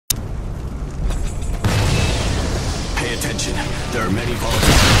attention. There are many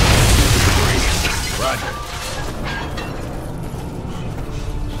volatile. Roger.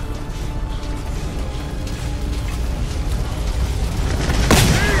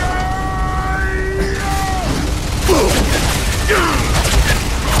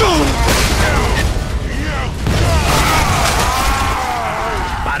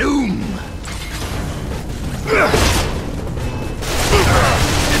 Badoom!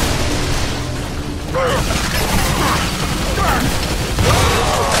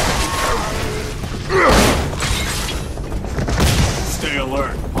 Stay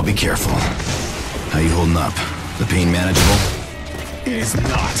alert. I'll be careful. How you holding up? The pain manageable? It is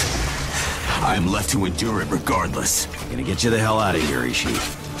not. I am left to endure it regardless. Gonna get you the hell out of here, Ishii.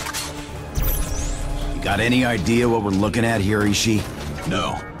 You got any idea what we're looking at here, Ishii?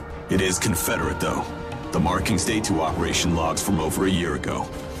 No. It is Confederate, though. The markings date to operation logs from over a year ago.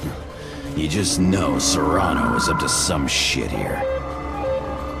 You just know Serrano is up to some shit here.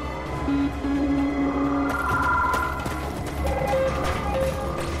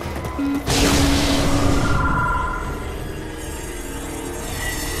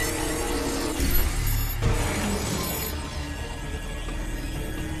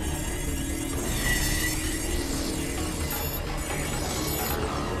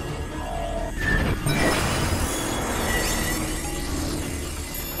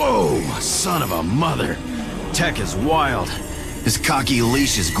 Oh, son of a mother! Tech is wild. This cocky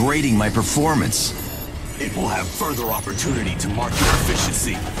leash is grading my performance. It will have further opportunity to mark your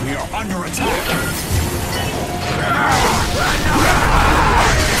efficiency. We are under attack!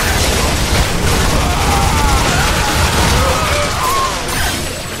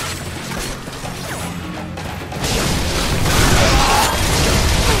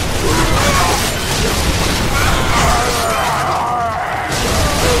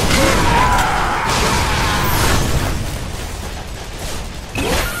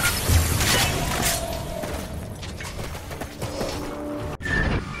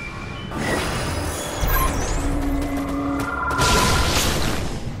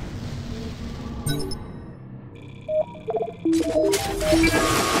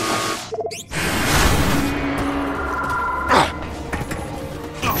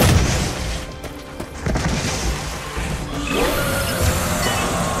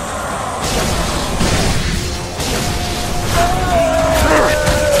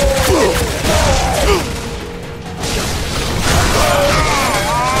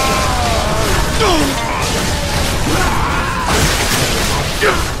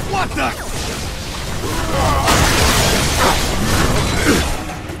 What the?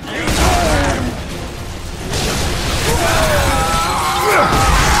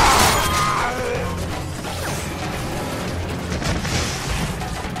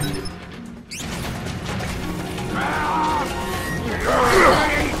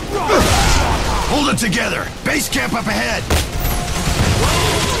 Hold it together! Base camp up ahead!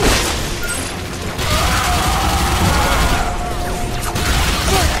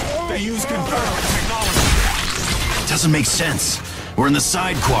 They use Confederate technology. Doesn't make sense. We're in the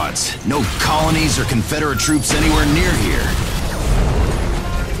side quads. No colonies or Confederate troops anywhere near here.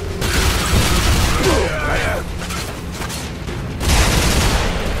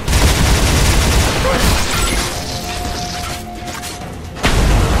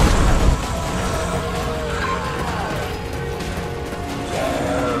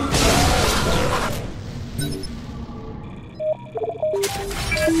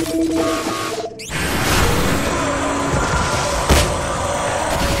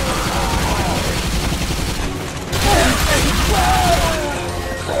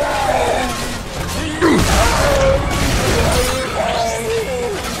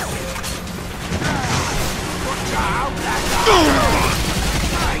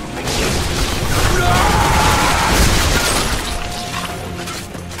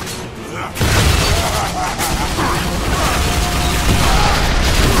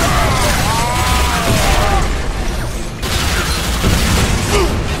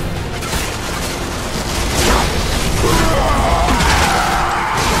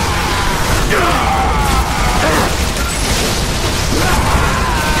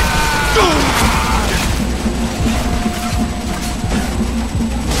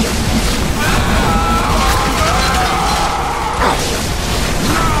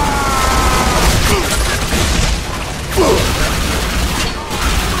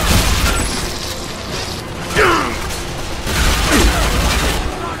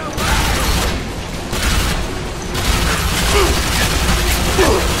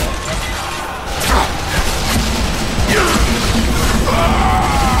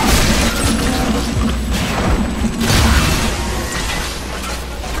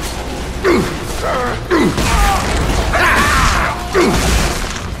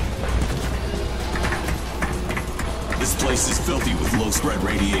 low-spread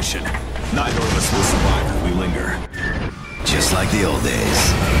radiation. Neither of us will survive if we linger. Just like the old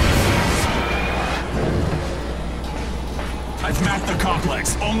days. I've mapped the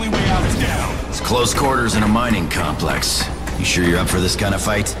complex. Only way out is down. It's close quarters in a mining complex. You sure you're up for this kind of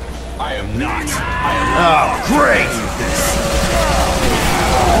fight? I am not. I am Oh, great!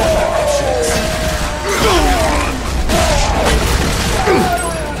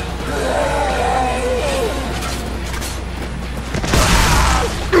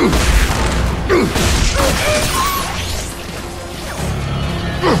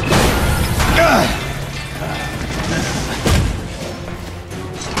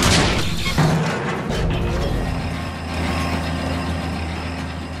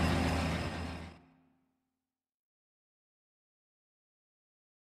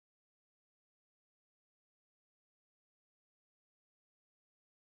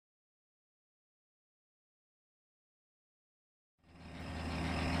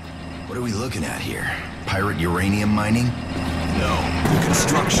 What are we looking at here? Pirate uranium mining? No, the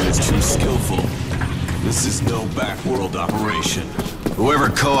construction is too skillful. This is no backworld operation. Whoever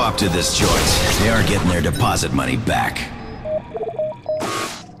co-opted this joint, they aren't getting their deposit money back.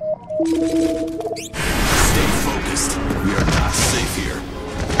 Stay focused. We are not safe here.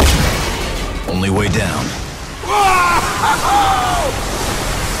 Only way down.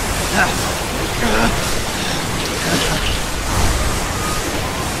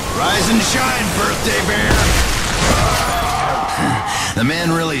 Rise and shine, birthday bear! The man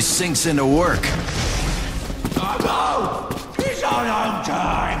really sinks into work. He's on own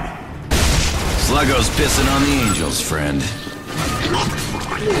time! Sluggo's pissing on the angels, friend.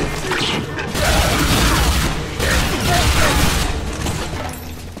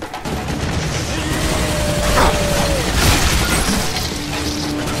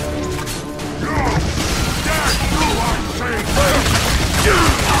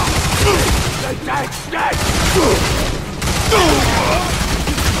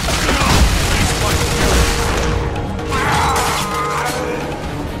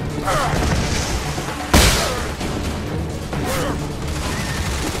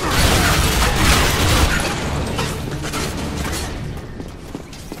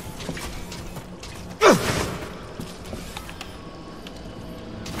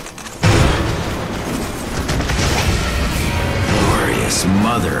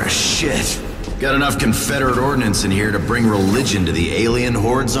 Mother of shit. Got enough Confederate ordnance in here to bring religion to the alien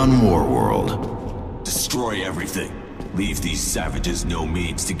hordes on Warworld. Destroy everything. Leave these savages no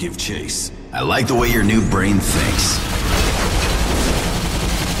means to give chase. I like the way your new brain thinks.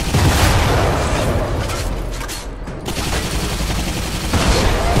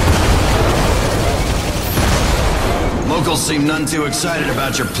 Locals seem none too excited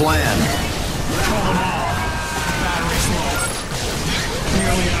about your plan. Battery's low.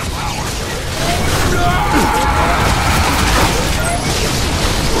 Nearly out of power.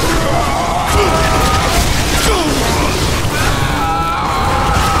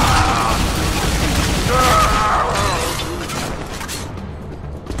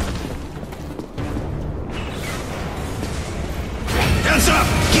 Heads up!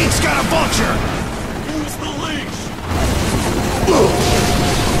 Geek's got a vulture! Use the leash!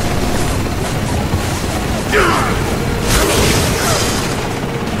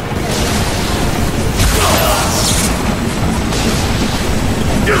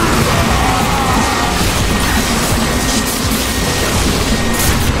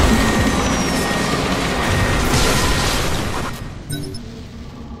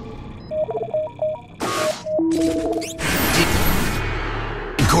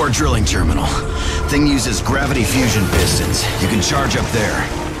 Core drilling terminal. Thing uses gravity fusion pistons. You can charge up there.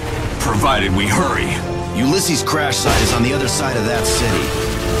 Provided we hurry. Ulysses' crash site is on the other side of that city.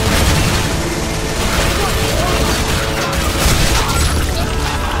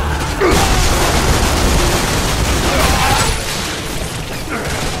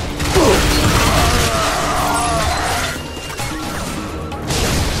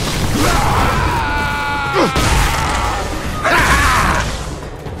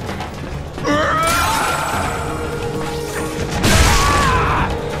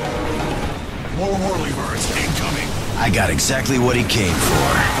 More whirlybirds incoming. I got exactly what he came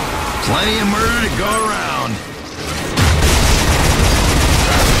for. Plenty of murder to go around.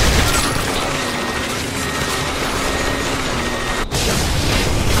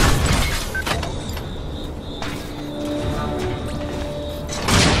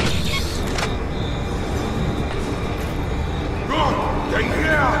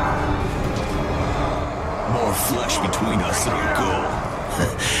 More flesh between us and our goal.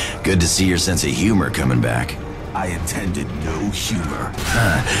 Good to see your sense of humor coming back. I intended no humor.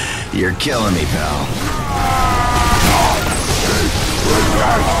 You're killing me, pal.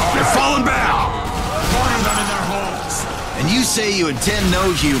 They're falling back! Corner them in their holes! And you say you intend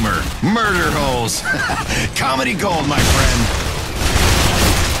no humor. Murder holes. Comedy gold, my friend.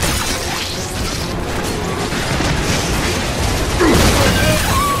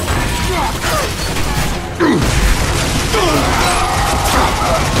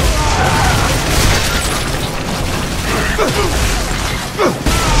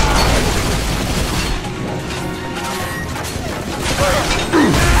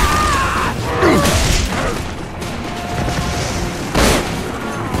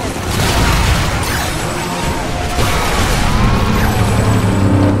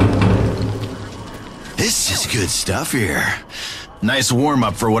 This is good stuff here. Nice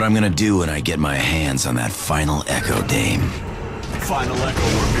warm-up for what I'm gonna do when I get my hands on that final Echo Dame. Final Echo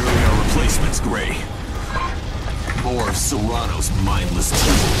were merely our replacements, Gray. More of Serrano's mindless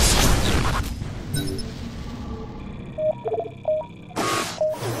tools.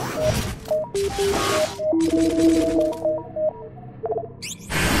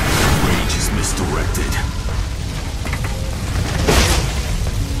 Rage is misdirected.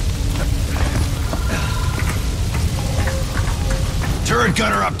 Turret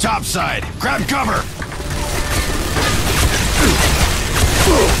gunner up topside. Grab cover.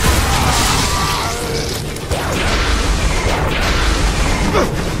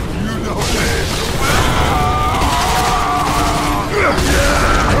 You know this.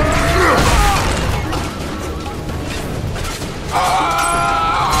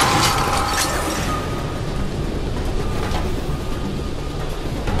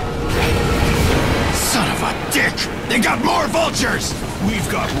 Son of a dick! They got more vultures! We've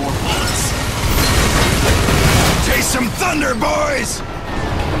got more bullets. Chase some thunder, boys!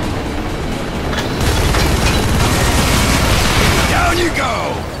 Down you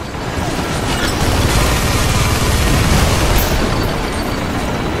go!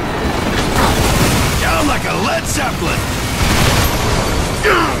 Down like a Led Zeppelin!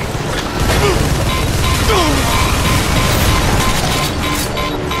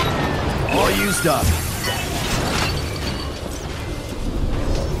 All used up.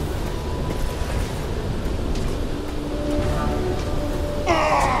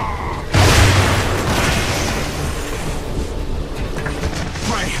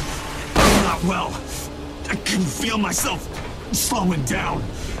 Well, I can feel myself slowing down.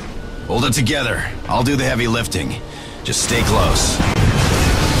 Hold it together. I'll do the heavy lifting. Just stay close.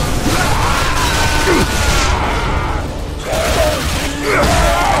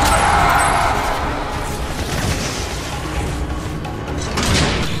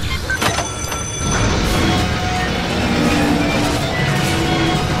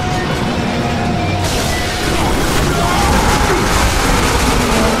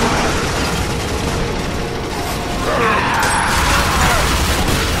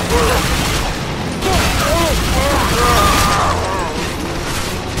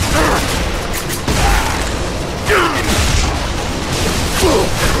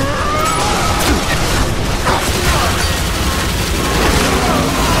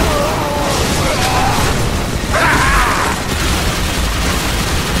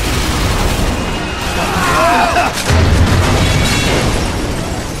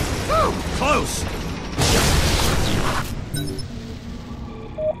 Close!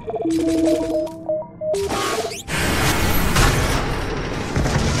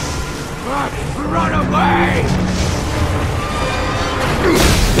 Run away!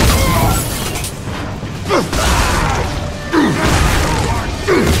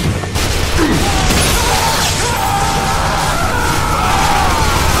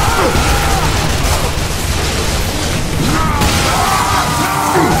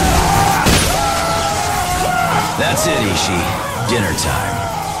 That's it, Ishii. Dinner time.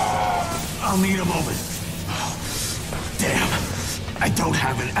 I'll need a moment. Damn, I don't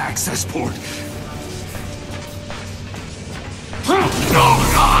have an access port.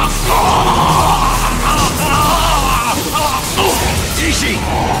 Ishii,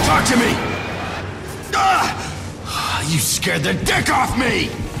 talk to me! You scared the dick off me!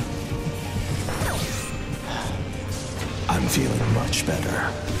 I'm feeling much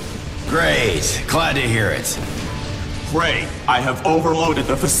better. Great, glad to hear it. Gray, I have overloaded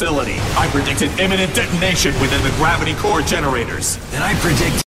the facility. I predicted imminent detonation within the gravity core generators. Then I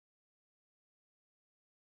predict